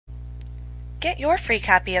Get your free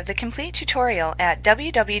copy of the complete tutorial at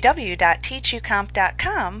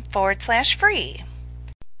www.teachucomp.com/free.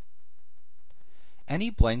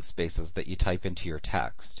 Any blank spaces that you type into your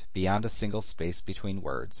text, beyond a single space between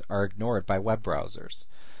words, are ignored by web browsers.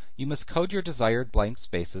 You must code your desired blank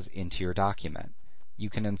spaces into your document. You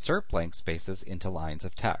can insert blank spaces into lines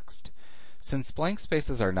of text. Since blank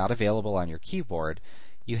spaces are not available on your keyboard,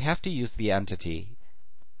 you have to use the entity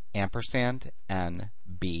 &N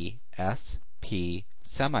B S P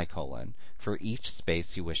semicolon for each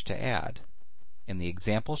space you wish to add. In the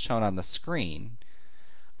example shown on the screen,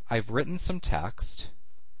 I've written some text.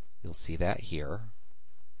 You'll see that here.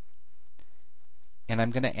 And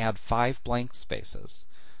I'm going to add 5 blank spaces.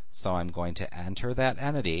 So I'm going to enter that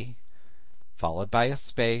entity, followed by a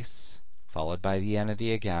space, followed by the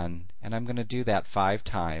entity again, and I'm going to do that 5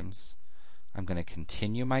 times. I'm going to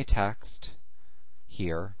continue my text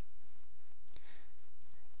here.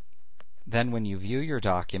 Then when you view your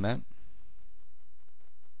document,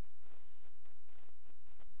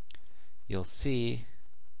 you'll see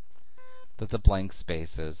that the blank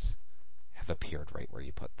spaces have appeared right where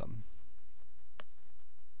you put them.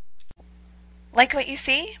 Like what you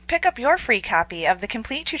see? Pick up your free copy of the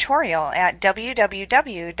complete tutorial at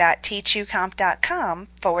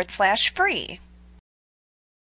www.teachucomp.com/free.